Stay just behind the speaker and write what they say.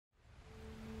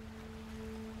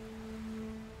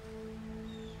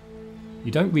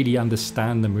You don't really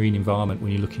understand the marine environment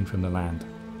when you're looking from the land.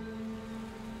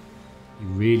 You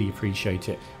really appreciate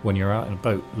it when you're out in a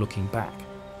boat looking back.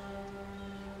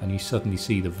 And you suddenly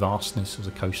see the vastness of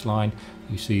the coastline,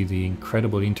 you see the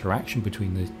incredible interaction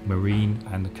between the marine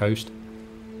and the coast,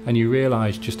 and you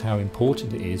realise just how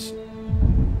important it is.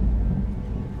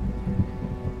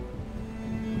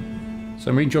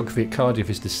 So marine geography at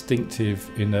Cardiff is distinctive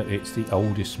in that it's the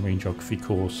oldest marine geography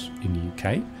course in the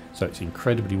UK, so it's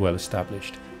incredibly well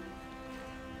established.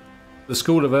 The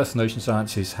School of Earth and Ocean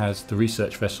Sciences has the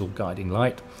research vessel Guiding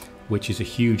Light, which is a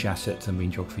huge asset to the marine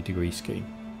geography degree scheme.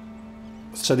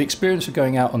 So the experience of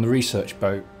going out on the research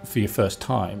boat for your first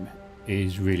time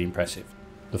is really impressive.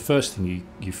 The first thing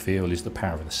you feel is the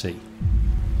power of the sea.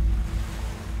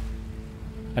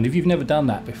 And if you've never done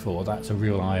that before, that's a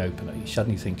real eye-opener. You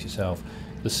suddenly think to yourself,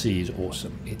 the sea is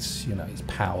awesome. It's, its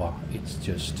power, it's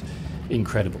just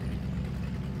incredible.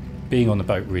 Being on the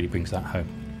boat really brings that home.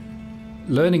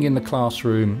 Learning in the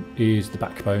classroom is the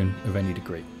backbone of any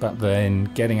degree, but then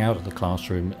getting out of the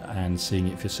classroom and seeing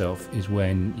it for yourself is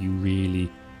when you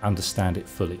really understand it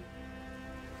fully.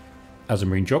 As a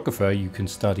marine geographer, you can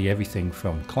study everything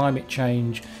from climate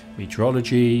change,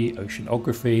 meteorology,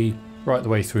 oceanography, right the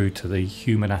way through to the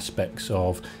human aspects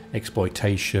of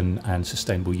exploitation and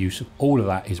sustainable use. All of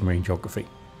that is marine geography.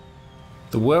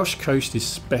 The Welsh coast is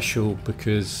special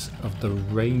because of the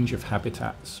range of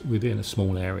habitats within a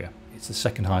small area. It's the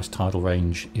second highest tidal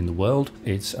range in the world.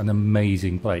 It's an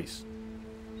amazing place.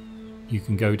 You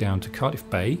can go down to Cardiff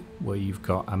Bay, where you've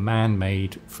got a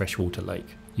man-made freshwater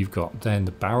lake. You've got then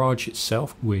the barrage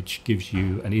itself, which gives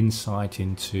you an insight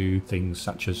into things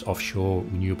such as offshore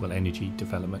renewable energy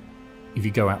development. If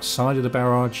you go outside of the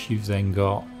barrage, you've then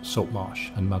got salt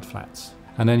marsh and mudflats.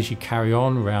 And then as you carry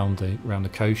on around the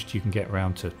coast, you can get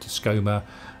around to Skoma.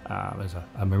 There's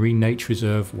a marine nature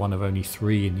reserve, one of only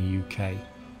 3 in the UK.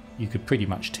 You could pretty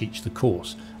much teach the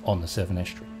course on the Severn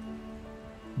Estuary.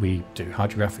 We do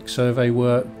hydrographic survey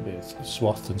work with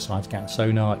swath and side scan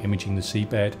sonar, imaging the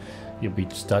seabed. You'll be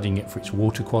studying it for its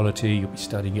water quality, you'll be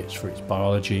studying it for its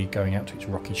biology, going out to its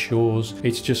rocky shores.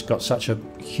 It's just got such a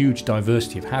huge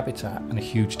diversity of habitat and a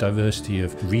huge diversity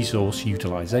of resource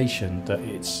utilisation that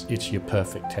it's your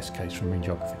perfect test case for marine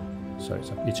geography. So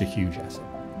it's a huge asset.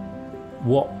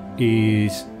 What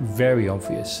is very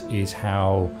obvious is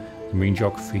how the marine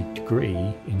geography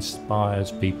degree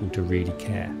inspires people to really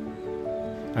care.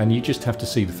 And you just have to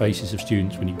see the faces of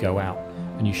students when you go out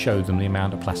and you show them the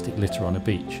amount of plastic litter on a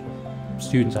beach.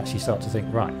 Students actually start to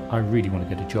think, right, I really want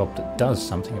to get a job that does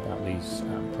something about these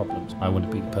problems. I want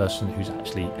to be the person who's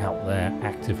actually out there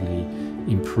actively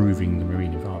improving the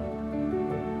marine environment.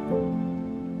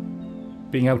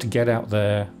 Being able to get out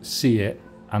there, see it,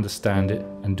 understand it,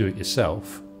 and do it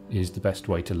yourself is the best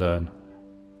way to learn,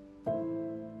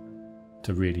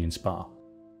 to really inspire.